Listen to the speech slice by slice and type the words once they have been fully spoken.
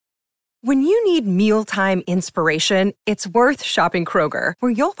When you need mealtime inspiration, it's worth shopping Kroger,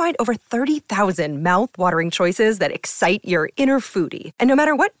 where you'll find over 30,000 mouth-watering choices that excite your inner foodie. And no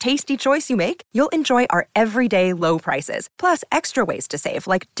matter what tasty choice you make, you'll enjoy our everyday low prices, plus extra ways to save,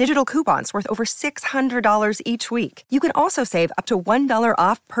 like digital coupons worth over $600 each week. You can also save up to $1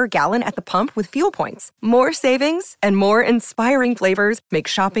 off per gallon at the pump with fuel points. More savings and more inspiring flavors make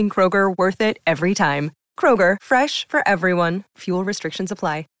shopping Kroger worth it every time. Kroger, fresh for everyone. Fuel restrictions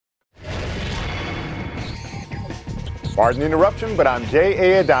apply. Pardon the interruption, but I'm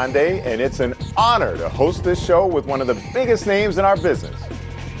J.A. Adande, and it's an honor to host this show with one of the biggest names in our business.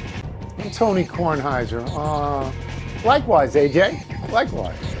 I'm Tony Kornheiser. Likewise, AJ.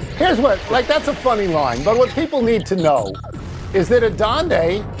 Likewise. Here's what, that's a funny line, but what people need to know is that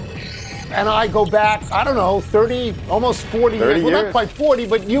Adande and I go back, 30, almost 40 years. Well, not quite 40,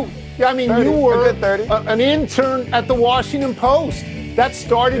 but you were an intern at the Washington Post. That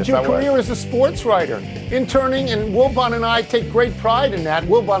started your career as a sports writer. Interning, and Wilbon and I take great pride in that.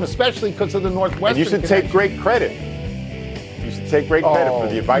 Wilbon especially because of the Northwestern And you should connection. take great credit. You should take great credit for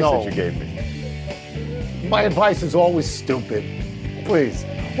the advice that you gave me. My advice is always stupid. Please.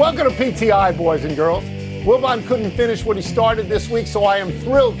 Welcome to PTI, boys and girls. Wilbon couldn't finish what he started this week, so I am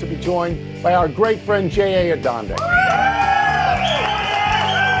thrilled to be joined by our great friend J.A. Adande.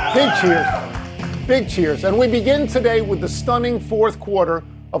 Big cheers. Big cheers. And we begin today with the stunning fourth quarter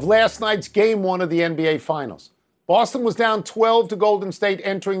of last night's Game 1 of the NBA Finals. Boston was down 12 to Golden State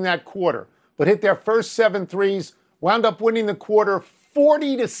entering that quarter, but hit their first 7 threes, wound up winning the quarter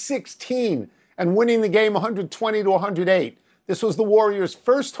 40-16 and winning the game 120-108. This was the Warriors'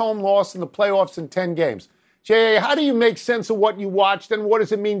 first home loss in the playoffs in 10 games. J.A., how do you make sense of what you watched, and what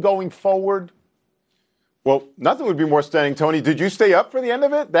does it mean going forward? Well, nothing would be more stunning, Tony. Did you stay up for the end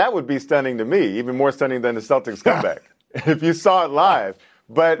of it? That would be stunning to me, even more stunning than the Celtics comeback, if you saw it live.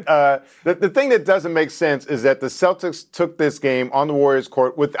 But the thing that doesn't make sense is that the Celtics took this game on the Warriors'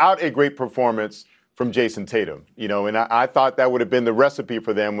 court without a great performance from Jason Tatum. And I thought that would have been the recipe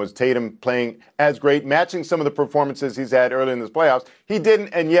for them, was Tatum playing as great, matching some of the performances he's had earlier in this playoffs. He didn't,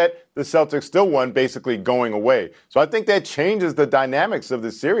 and yet the Celtics still won, basically going away. So I think that changes the dynamics of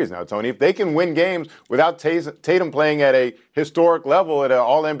this series now, Tony. If they can win games without Tatum playing at a historic level, at an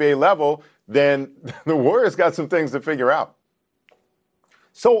all-NBA level, then the Warriors got some things to figure out.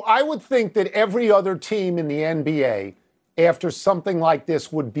 So I would think that every other team in the NBA, after something like this,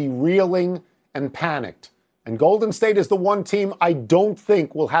 would be reeling and panicked. And Golden State is the one team I don't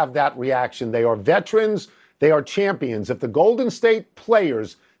think will have that reaction. They are veterans. They are champions. If the Golden State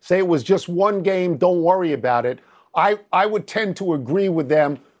players say it was just one game, don't worry about it, I would tend to agree with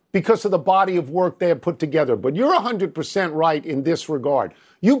them because of the body of work they have put together. But you're 100% right in this regard.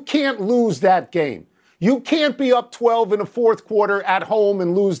 You can't lose that game. You can't be up 12 in the fourth quarter at home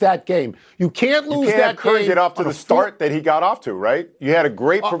and lose that game. You can't lose that game. Curry get off to the start that he got off to, right? You had a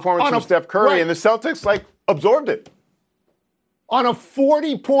great performance from Steph Curry, and the Celtics, absorbed it. On a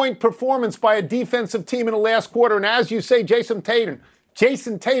 40-point performance by a defensive team in the last quarter, and as you say, Jason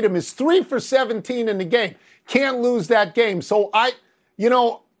Tatum is 3 for 17 in the game. Can't lose that game. So I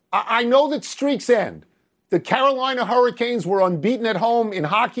know that streaks end. The Carolina Hurricanes were unbeaten at home in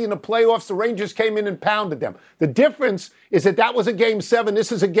hockey in the playoffs. The Rangers came in and pounded them. The difference is that was a Game 7.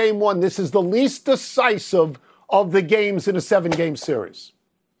 This is a Game 1. This is the least decisive of the games in a 7-game series.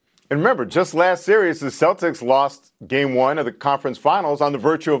 And remember, just last series, the Celtics lost Game 1 of the conference finals on the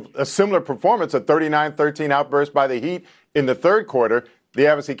virtue of a similar performance, a 39-13 outburst by the Heat in the third quarter. They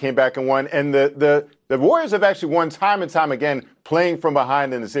obviously came back and won. And the Warriors have actually won time and time again playing from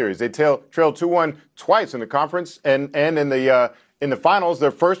behind in the series. They trailed 2-1 twice in the conference and in the finals,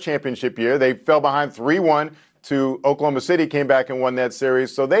 their first championship year. They fell behind 3-1 to Oklahoma City, came back and won that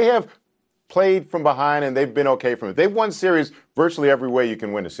series. So they have played from behind, and they've been okay from it. They've won series virtually every way you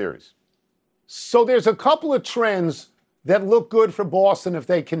can win a series. So there's a couple of trends that look good for Boston if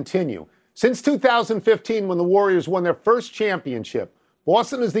they continue. Since 2015, when the Warriors won their first championship,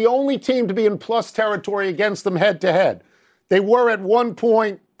 Boston is the only team to be in plus territory against them head-to-head. They were at one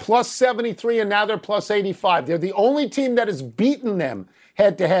point plus 73, and now they're plus 85. They're the only team that has beaten them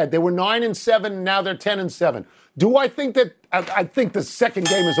head-to-head. They were 9-7, and now they're 10-7. Do I think that – I think the second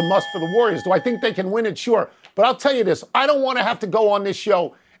game is a must for the Warriors. Do I think they can win it? Sure. But I'll tell you this. I don't want to have to go on this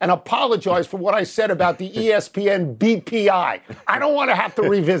show and apologize for what I said about the ESPN BPI. I don't want to have to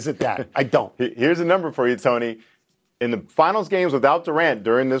revisit that. I don't. Here's a number for you, Tony. In the finals games without Durant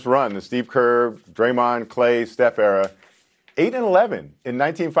during this run, the Steve Kerr, Draymond, Clay, Steph era, 8-11 in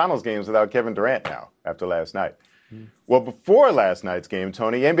 19 finals games without Kevin Durant now after last night. Well, before last night's game,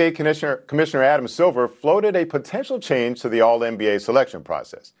 Tony, NBA Commissioner Adam Silver floated a potential change to the All-NBA selection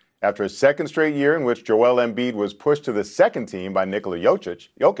process. After a second straight year in which Joel Embiid was pushed to the second team by Nikola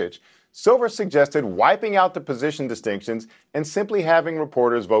Jokic, Silver suggested wiping out the position distinctions and simply having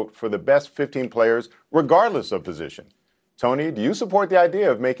reporters vote for the best 15 players regardless of position. Tony, do you support the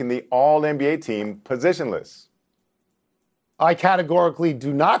idea of making the All-NBA team positionless? I categorically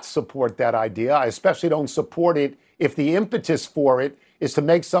do not support that idea. I especially don't support it if the impetus for it is to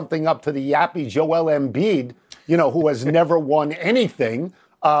make something up to the yappy Joel Embiid, who has never won anything.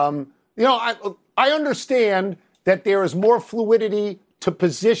 I understand that there is more fluidity to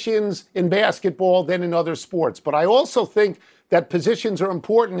positions in basketball than in other sports. But I also think that positions are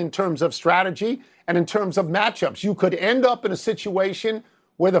important in terms of strategy and in terms of matchups. You could end up in a situation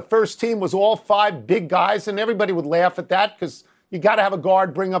where the first team was all 5 big guys, and everybody would laugh at that because you got to have a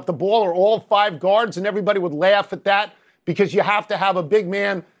guard bring up the ball, or all 5 guards, and everybody would laugh at that because you have to have a big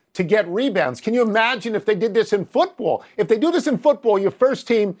man to get rebounds. Can you imagine if they did this in football? If they do this in football, your first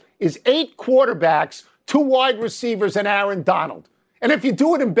team is 8 quarterbacks, 2 wide receivers, and Aaron Donald. And if you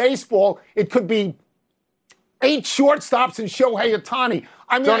do it in baseball, it could be 8 shortstops and Shohei Ohtani.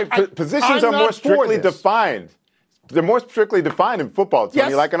 I mean, Tony, positions are more strictly defined. They're more strictly defined in football, Tony.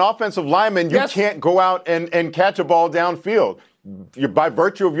 Yes. Like an offensive lineman, you can't go out and catch a ball downfield by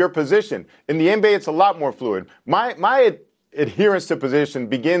virtue of your position. In the NBA, it's a lot more fluid. My adherence to position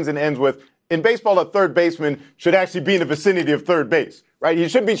begins and ends with, in baseball, a third baseman should actually be in the vicinity of third base, right? He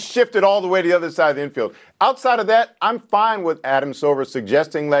should be shifted all the way to the other side of the infield. Outside of that, I'm fine with Adam Silver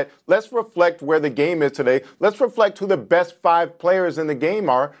suggesting that let's reflect where the game is today. Let's reflect who the best 5 players in the game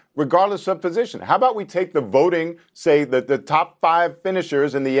are, regardless of position. How about we take the voting, say that the top 5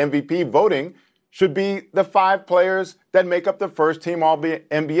 finishers in the MVP voting should be the 5 players that make up the first team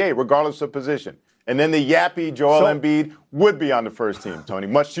All-NBA, regardless of position. And then the yappy Joel Embiid would be on the first team, Tony,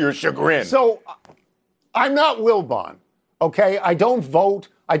 much to your chagrin. So I'm not Wilbon, okay? I don't vote.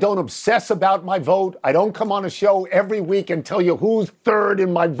 I don't obsess about my vote. I don't come on a show every week and tell you who's third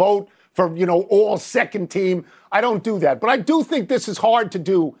in my vote for, all second team. I don't do that. But I do think this is hard to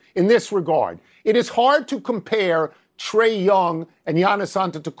do in this regard. It is hard to compare Trae Young and Giannis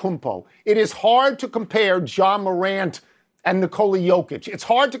Antetokounmpo. It is hard to compare John Morant and Nikola Jokic. It's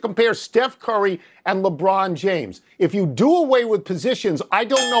hard to compare Steph Curry and LeBron James. If you do away with positions, I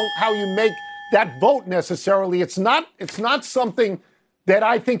don't know how you make that vote necessarily. It's not something that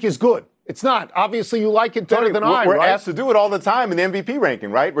I think is good. It's not. Obviously, you like it better than I, We're right? asked to do it all the time in the MVP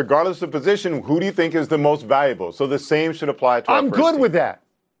ranking, right? Regardless of position, who do you think is the most valuable? So the same should apply to our I'm first good team. with that.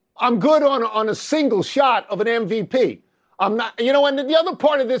 I'm good on a single shot of an MVP. I'm not, and the other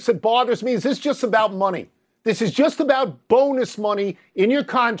part of this that bothers me is this just about money. This is just about bonus money in your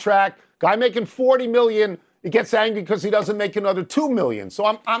contract. Guy making $40 million, he gets angry because he doesn't make another $2 million. So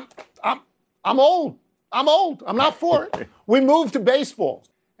I'm old. I'm not for it. We moved to baseball.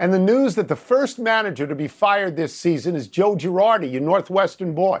 And the news that the first manager to be fired this season is Joe Girardi, your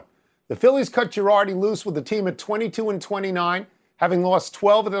Northwestern boy. The Phillies cut Girardi loose with the team at 22-29, having lost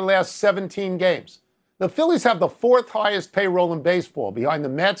 12 of their last 17 games. The Phillies have the 4th highest payroll in baseball, behind the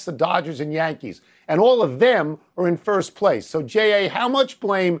Mets, the Dodgers, and Yankees. And all of them are in first place. So, J.A., how much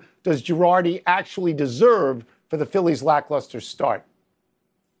blame does Girardi actually deserve for the Phillies' lackluster start?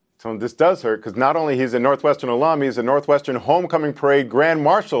 So this does hurt because not only he's a Northwestern alum, he's a Northwestern homecoming parade grand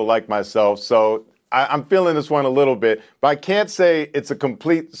marshal like myself. So I'm feeling this one a little bit. But I can't say it's a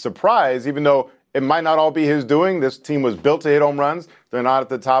complete surprise, even though it might not all be his doing. This team was built to hit home runs. They're not at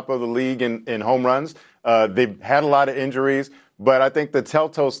the top of the league in home runs. They've had a lot of injuries. But I think the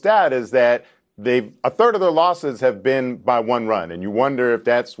telltale stat is that a third of their losses have been by 1 run. And you wonder if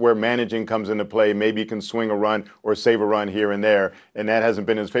that's where managing comes into play. Maybe you can swing a run or save a run here and there. And that hasn't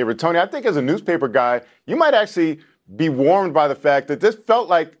been his favorite. Tony, I think as a newspaper guy, you might actually be warmed by the fact that this felt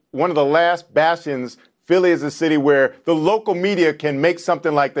like one of the last bastions. Philly is a city where the local media can make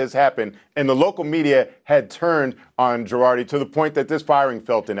something like this happen. And the local media had turned on Girardi to the point that this firing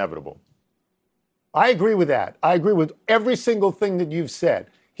felt inevitable. I agree with that. I agree with every single thing that you've said.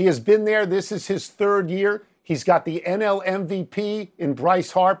 He has been there. This is his 3rd year. He's got the NL MVP in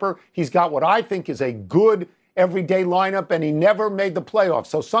Bryce Harper. He's got what I think is a good everyday lineup, and he never made the playoffs.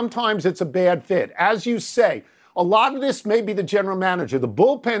 So sometimes it's a bad fit. As you say, a lot of this may be the general manager. The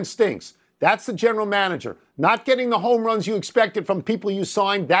bullpen stinks. That's the general manager. Not getting the home runs you expected from people you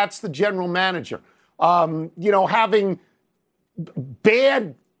signed, that's the general manager. Having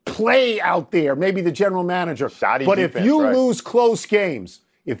bad play out there, maybe the general manager. Shoddy but defense, if you right. lose close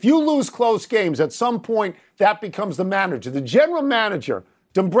games, at some point, that becomes the manager. The general manager,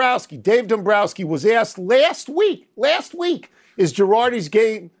 Dave Dombrowski, was asked last week, is Girardi's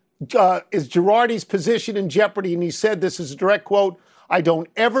position in jeopardy? And he said, this is a direct quote, I don't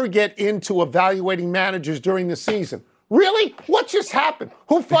ever get into evaluating managers during the season. Really? What just happened?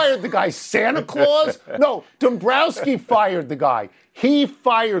 Who fired the guy? Santa Claus? No, Dombrowski fired the guy. He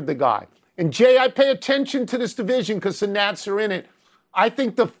fired the guy. And Jay, I pay attention to this division because the Nats are in it. I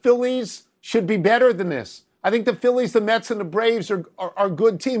think the Phillies should be better than this. I think the Phillies, the Mets, and the Braves are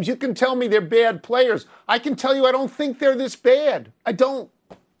good teams. You can tell me they're bad players. I can tell you I don't think they're this bad. I don't.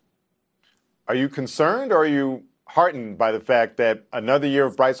 Are you concerned, or are you heartened by the fact that another year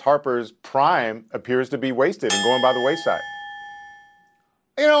of Bryce Harper's prime appears to be wasted and going by the wayside?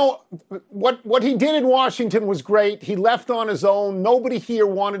 You know, what he did in Washington was great. He left on his own. Nobody here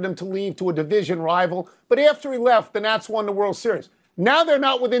wanted him to leave to a division rival. But after he left, the Nats won the World Series. Now they're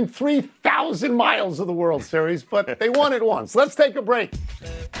not within 3,000 miles of the World Series, but they won it once. Let's take a break.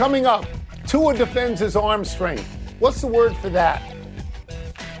 Coming up, Tua defends his arm strength. What's the word for that?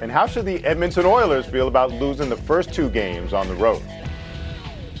 And how should the Edmonton Oilers feel about losing the first 2 games on the road?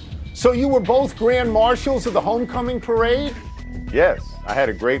 So you were both grand marshals of the homecoming parade? Yes, I had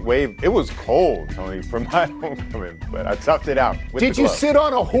a great wave. It was cold, Tony, for my homecoming, but I toughed it out. Did you sit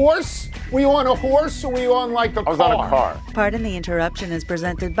on a horse? Were you on a horse or were you on like a car? I was on a car. Pardon the Interruption is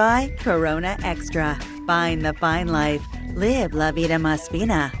presented by Corona Extra. Find the fine life. Live La Vida Más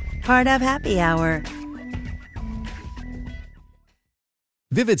Fina. Part of Happy Hour.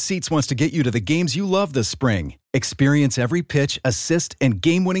 Vivid Seats wants to get you to the games you love this spring. Experience every pitch, assist, and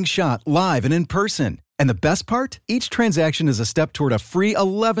game-winning shot live and in person. And the best part? Each transaction is a step toward a free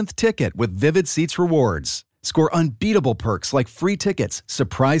 11th ticket with Vivid Seats rewards. Score unbeatable perks like free tickets,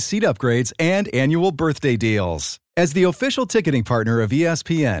 surprise seat upgrades, and annual birthday deals. As the official ticketing partner of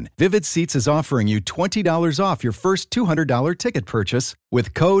ESPN, Vivid Seats is offering you $20 off your first $200 ticket purchase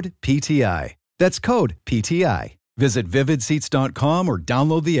with code PTI. That's code PTI. Visit vividseats.com or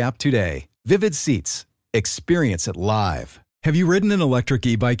download the app today. Vivid Seats. Experience it live. Have you ridden an electric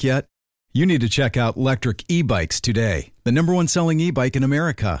e-bike yet? You need to check out Lectric E-Bikes today, the #1 selling e-bike in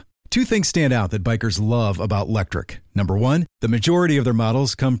America. 2 things stand out that bikers love about Lectric. Number 1, the majority of their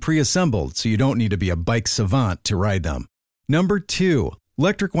models come pre-assembled, so you don't need to be a bike savant to ride them. Number 2,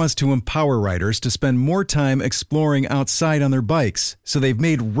 Lectric wants to empower riders to spend more time exploring outside on their bikes, so they've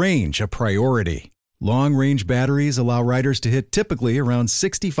made range a priority. Long-range batteries allow riders to hit typically around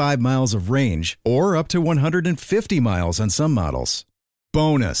 65 miles of range, or up to 150 miles on some models.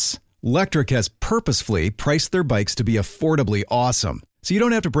 Bonus! Lectric has purposefully priced their bikes to be affordably awesome, so you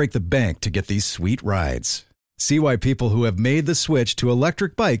don't have to break the bank to get these sweet rides. See why people who have made the switch to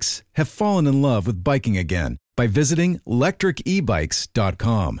electric bikes have fallen in love with biking again by visiting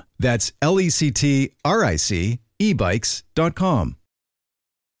lectricebikes.com. That's LECTRIC ebikes.com.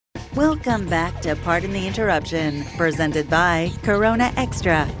 Welcome back to Pardon the Interruption, presented by Corona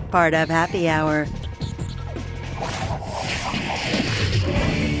Extra, part of Happy Hour.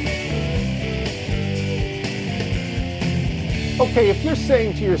 Okay, if you're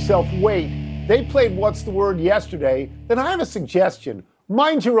saying to yourself, wait, they played What's the Word yesterday, then I have a suggestion.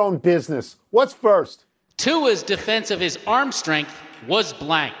 Mind your own business. What's first? Tua's defense of his arm strength was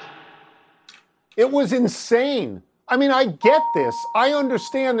blank. It was insane. I mean, I get this. I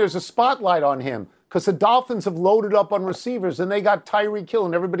understand there's a spotlight on him because the Dolphins have loaded up on receivers and they got Tyreek Hill,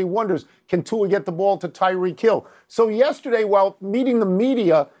 and everybody wonders, can Tua get the ball to Tyreek Hill? So yesterday, while meeting the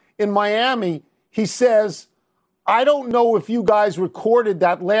media in Miami, he says, I don't know if you guys recorded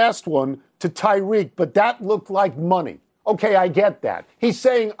that last one to Tyreek, but that looked like money. Okay, I get that. He's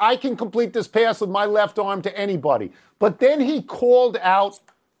saying, I can complete this pass with my left arm to anybody. But then he called out,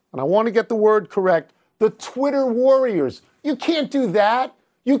 and I want to get the word correct, the Twitter warriors. You can't do that.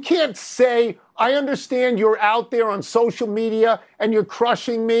 You can't say, I understand you're out there on social media and you're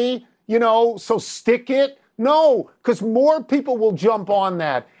crushing me, so stick it. No, because more people will jump on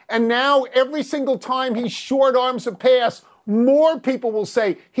that. And now every single time he short arms a pass, more people will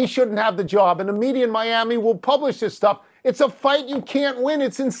say he shouldn't have the job. And the media in Miami will publish this stuff. It's a fight you can't win.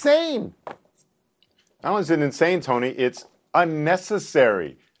 It's insane. Not only is it insane, Tony, it's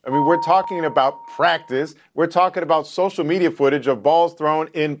unnecessary. I mean, we're talking about practice. We're talking about social media footage of balls thrown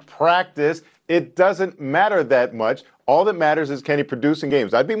in practice. It doesn't matter that much. All that matters is can he produce in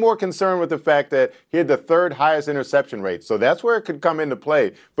games. I'd be more concerned with the fact that he had the 3rd highest interception rate. So that's where it could come into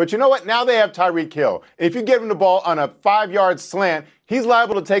play. But you know what? Now they have Tyreek Hill. If you give him the ball on a 5-yard slant, he's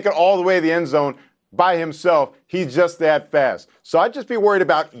liable to take it all the way to the end zone by himself. He's just that fast. So I'd just be worried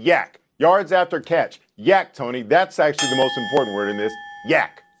about yak, yards after catch. Yak, Tony. That's actually the most important word in this.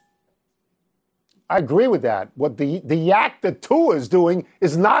 Yak. I agree with that. What the yak that Tua is doing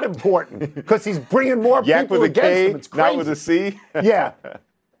is not important because he's bringing more yak people with a against K, him. It's crazy. not with a C. Yeah.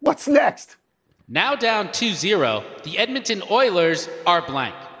 What's next? Now down 2-0, the Edmonton Oilers are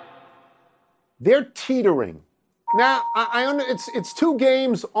blank. They're teetering. Now, it's 2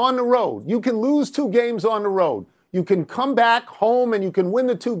 games on the road. You can lose 2 games on the road. You can come back home and you can win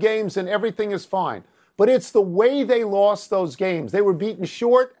the 2 games and everything is fine. But it's the way they lost those games. They were beaten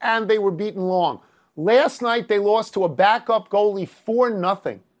short and they were beaten long. Last night, they lost to a backup goalie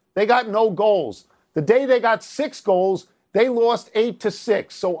 4-0. They got no goals. The day they got 6 goals, they lost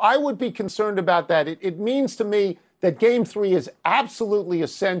 8-6. So I would be concerned about that. It means to me that Game 3 is absolutely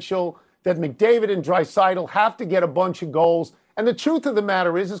essential, that McDavid and Draisaitl have to get a bunch of goals. And the truth of the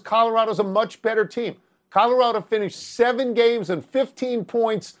matter is Colorado's a much better team. Colorado finished 7 games and 15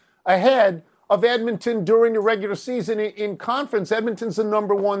 points ahead of Edmonton during the regular season in conference. Edmonton's the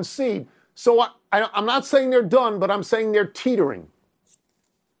number 1 seed. So I'm not saying they're done, but I'm saying they're teetering.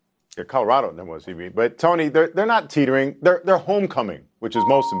 Yeah, Colorado, number 1 seed. But, Tony, they're not teetering. They're homecoming, which is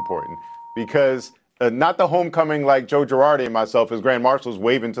most important, because not the homecoming like Joe Girardi and myself as Grand Marshals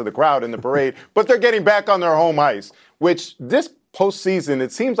waving to the crowd in the parade, but they're getting back on their home ice, which this postseason,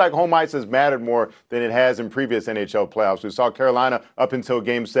 it seems like home ice has mattered more than it has in previous NHL playoffs. We saw Carolina up until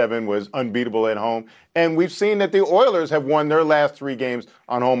Game 7 was unbeatable at home. And we've seen that the Oilers have won their last 3 games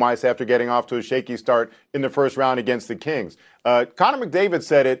on home ice after getting off to a shaky start in the first round against the Kings. Connor McDavid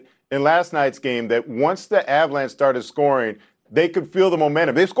said it in last night's game that once the Avalanche started scoring, they could feel the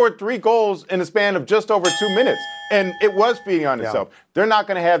momentum. They scored 3 goals in the span of just over 2 minutes, and it was feeding on itself. They're not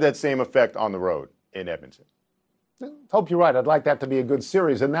going to have that same effect on the road in Edmonton. Hope you're right. I'd like that to be a good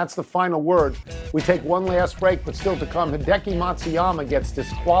series. And that's the final word. We take one last break, but still to come, Hideki Matsuyama gets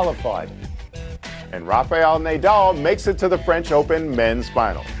disqualified. And Rafael Nadal makes it to the French Open men's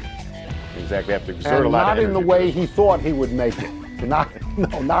final. Exactly, have to exert a lot of energy. Not in the way he thought he would make it. Not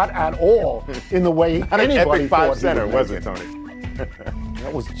at all in the way anybody thought he would make it. Was it, Tony?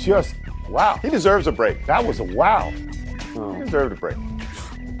 That was just, wow. He deserves a break. That was a wow. He deserved a break.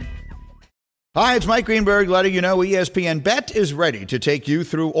 Hi, it's Mike Greenberg letting you know ESPN Bet is ready to take you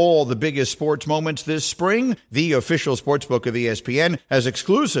through all the biggest sports moments this spring. The official sportsbook of ESPN has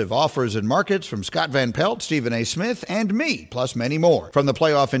exclusive offers and markets from Scott Van Pelt, Stephen A. Smith, and me, plus many more. From the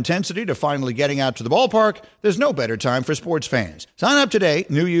playoff intensity to finally getting out to the ballpark, there's no better time for sports fans. Sign up today.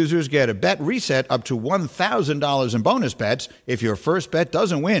 New users get a bet reset up to $1,000 in bonus bets if your first bet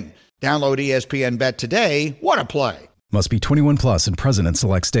doesn't win. Download ESPN Bet today. What a play. Must be 21 plus and present in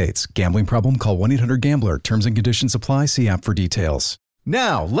select states. Gambling problem? Call 1-800-GAMBLER. Terms and conditions apply. See app for details.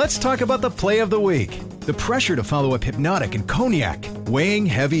 Now, let's talk about the play of the week. The pressure to follow up Hypnotic and Cognac, weighing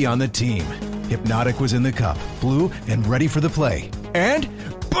heavy on the team. Hypnotic was in the cup, blue, and ready for the play. And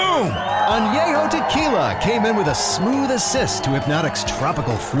boom! Añejo Tequila came in with a smooth assist to Hypnotic's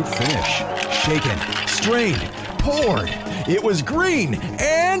tropical fruit finish. Shaken, strained, poured. It was green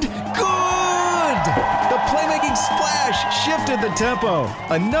and good! The playmaking splash shifted the tempo.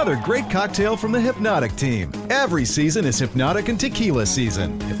 Another great cocktail from the Hypnotic team. Every season is Hypnotic and Tequila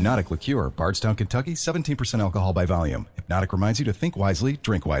season. Hypnotic Liqueur, Bardstown, Kentucky, 17% alcohol by volume. Hypnotic reminds you to think wisely,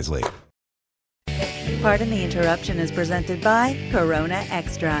 drink wisely. Pardon the Interruption is presented by Corona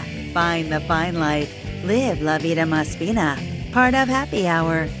Extra. Find the fine life. Live La Vida Más Fina. Part of Happy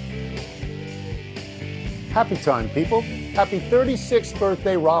Hour. Happy time, people. Happy 36th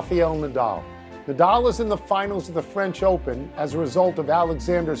birthday, Rafael Nadal. Nadal is in the finals of the French Open as a result of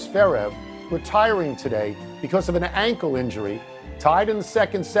Alexander Zverev retiring today because of an ankle injury, tied in the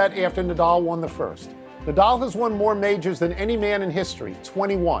second set after Nadal won the first. Nadal has won more majors than any man in history,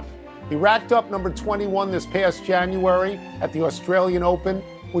 21. He racked up number 21 this past January at the Australian Open,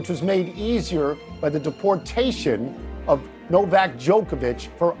 which was made easier by the deportation of Novak Djokovic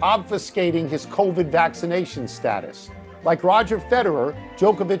for obfuscating his COVID vaccination status. Like Roger Federer,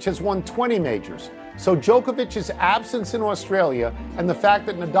 Djokovic has won 20 majors. So Djokovic's absence in Australia and the fact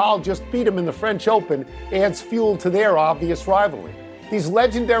that Nadal just beat him in the French Open adds fuel to their obvious rivalry. These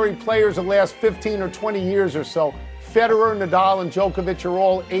legendary players of the last 15 or 20 years or so, Federer, Nadal, and Djokovic are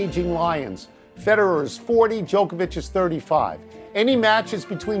all aging lions. Federer is 40, Djokovic is 35. Any matches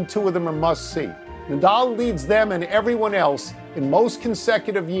between two of them are must-see. Nadal leads them and everyone else in most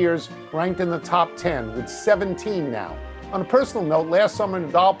consecutive years, ranked in the top 10, with 17 now. On a personal note, last summer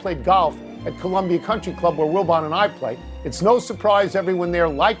Nadal played golf at Columbia Country Club where Wilbon and I play. It's no surprise everyone there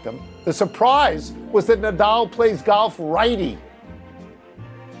liked him. The surprise was that Nadal plays golf righty.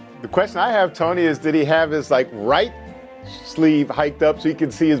 The question I have, Tony, is did he have his right sleeve hiked up so you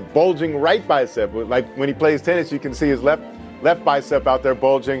can see his bulging right bicep? Like when he plays tennis, you can see his left left bicep out there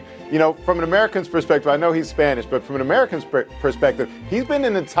bulging. You know, from an American's perspective, I know he's Spanish, but from an American's perspective, he's been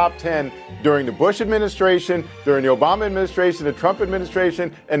in the top 10 during the Bush administration, during the Obama administration, the Trump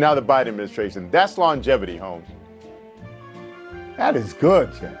administration, and now the Biden administration. That's longevity, Holmes. That is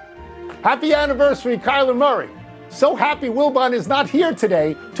good, Jay. Happy anniversary, Kyler Murray. So happy Wilbon is not here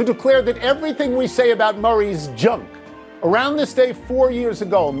today to declare that everything we say about Murray is junk. Around this day 4 years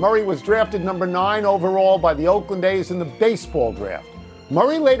ago, Murray was drafted number 9 overall by the Oakland A's in the baseball draft.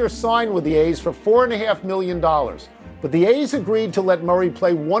 Murray later signed with the A's for $4.5 million, but the A's agreed to let Murray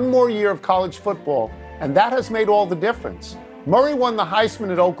play one more year of college football, and that has made all the difference. Murray won the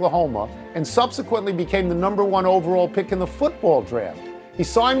Heisman at Oklahoma and subsequently became the number 1 overall pick in the football draft. He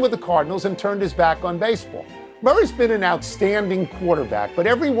signed with the Cardinals and turned his back on baseball. Murray's been an outstanding quarterback, but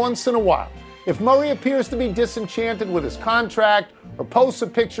every once in a while, if Murray appears to be disenchanted with his contract or posts a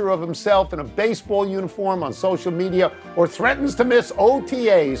picture of himself in a baseball uniform on social media or threatens to miss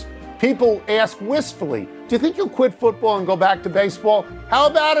OTAs, people ask wistfully, do you think he'll quit football and go back to baseball? How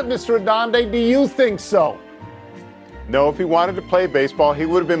about it, Mr. Adande? Do you think so? No, if he wanted to play baseball, he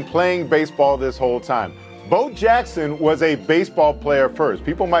would have been playing baseball this whole time. Bo Jackson was a baseball player first.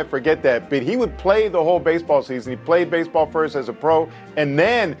 People might forget that, but he would play the whole baseball season. He played baseball first as a pro, and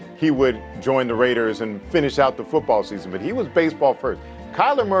then he would join the Raiders and finish out the football season. But he was baseball first.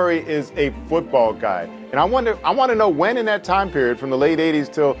 Kyler Murray is a football guy. And I want to know when in that time period, from the late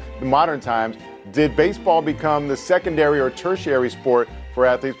 80s till the modern times, did baseball become the secondary or tertiary sport for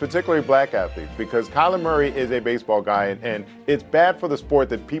athletes, particularly black athletes? Because Kyler Murray is a baseball guy, and it's bad for the sport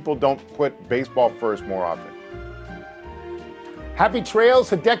that people don't put baseball first more often. Happy trails,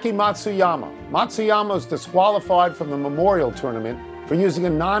 Hideki Matsuyama. Matsuyama was disqualified from the Memorial Tournament for using a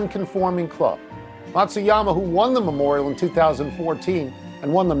non-conforming club. Matsuyama, who won the Memorial in 2014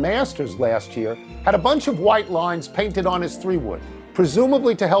 and won the Masters last year, had a bunch of white lines painted on his 3-wood,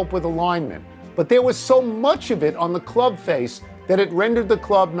 presumably to help with alignment. But there was so much of it on the club face that it rendered the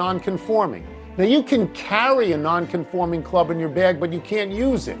club non-conforming. Now, you can carry a non-conforming club in your bag, but you can't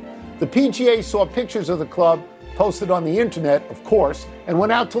use it. The PGA saw pictures of the club posted on the internet, of course, and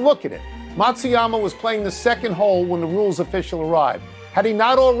went out to look at it. Matsuyama was playing the second hole when the rules official arrived. Had he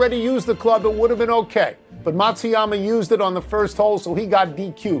not already used the club, it would have been okay. But Matsuyama used it on the first hole, so he got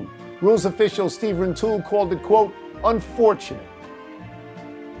DQ'd. Rules official Steve Rintoul called it, quote, unfortunate.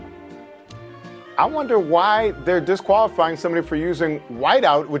 I wonder why they're disqualifying somebody for using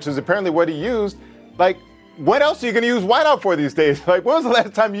whiteout, which is apparently what he used. Like, what else are you going to use whiteout for these days? Like, when was the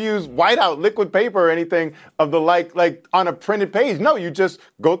last time you used whiteout, liquid paper, or anything of the like on a printed page? No, you just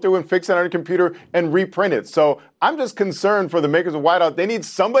go through and fix it on a computer and reprint it. So I'm just concerned for the makers of whiteout. They need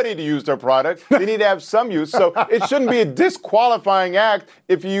somebody to use their product. They need to have some use. So it shouldn't be a disqualifying act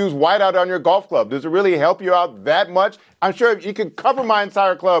if you use whiteout on your golf club. Does it really help you out that much? I'm sure you could cover my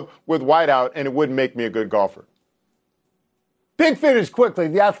entire club with whiteout and it wouldn't make me a good golfer. Big finish quickly.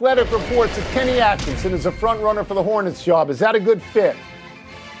 The Athletic reports that Kenny Atkinson is a front runner for the Hornets job. Is that a good fit?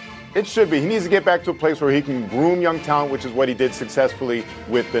 It should be. He needs to get back to a place where he can groom young talent, which is what he did successfully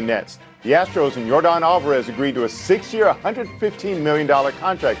with the Nets. The Astros and Yordan Alvarez agreed to a 6-year, $115 million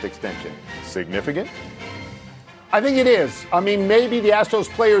contract extension. Significant? I think it is. I mean, maybe the Astros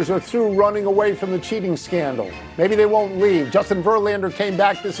players are through running away from the cheating scandal. Maybe they won't leave. Justin Verlander came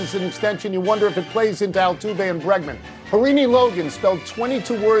back. This is an extension. You wonder if it plays into Altuve and Bregman. Harini Logan spelled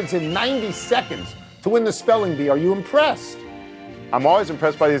 22 words in 90 seconds to win the spelling bee. Are you impressed? I'm always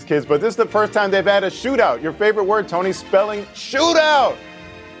impressed by these kids, but this is the first time they've had a shootout. Your favorite word, Tony, spelling shootout.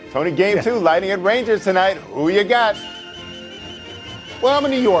 Tony, game 2, Lightning at Rangers tonight. Who you got? Well, I'm a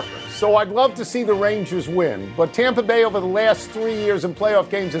New Yorker, so I'd love to see the Rangers win. But Tampa Bay over the last 3 years in playoff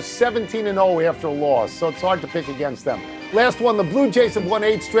games is 17-0 after a loss, so it's hard to pick against them. Last one, the Blue Jays have won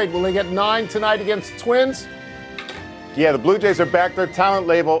 8 straight. Will they get 9 tonight against the Twins? Yeah, the Blue Jays are back. Their talent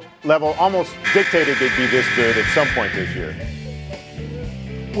level almost dictated they'd be this good at some point this year.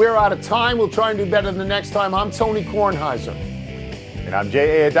 We're out of time. We'll try and do better the next time. I'm Tony Kornheiser. And I'm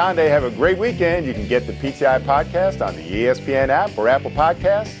J.A. Adande. Have a great weekend. You can get the PTI podcast on the ESPN app or Apple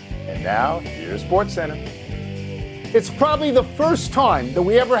Podcasts. And now, here's SportsCenter. It's probably the first time that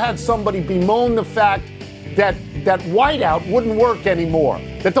we ever had somebody bemoan the fact that whiteout wouldn't work anymore,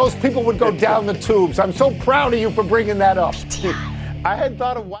 that those people would go down the tubes. I'm so proud of you for bringing that up. I had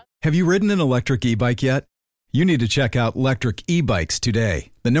thought of whiteout. Have you ridden an electric e-bike yet? You need to check out Lectric E-Bikes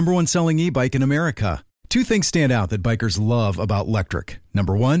today, the #1 selling e-bike in America. 2 things stand out that bikers love about Lectric.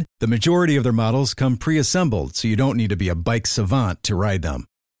 Number 1, the majority of their models come pre-assembled, so you don't need to be a bike savant to ride them.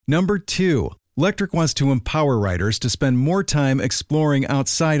 Number 2, Lectric wants to empower riders to spend more time exploring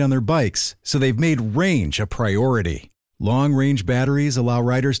outside on their bikes, so they've made range a priority. Long-range batteries allow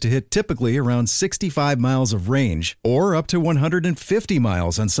riders to hit typically around 65 miles of range or up to 150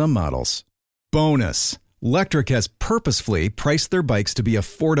 miles on some models. Bonus, Lectric has purposefully priced their bikes to be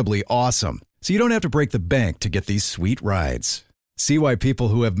affordably awesome, so you don't have to break the bank to get these sweet rides. See why people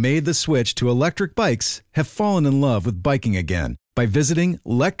who have made the switch to electric bikes have fallen in love with biking again by visiting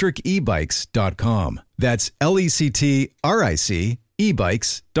lectricebikes.com. That's LECTRIC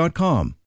ebikes.com.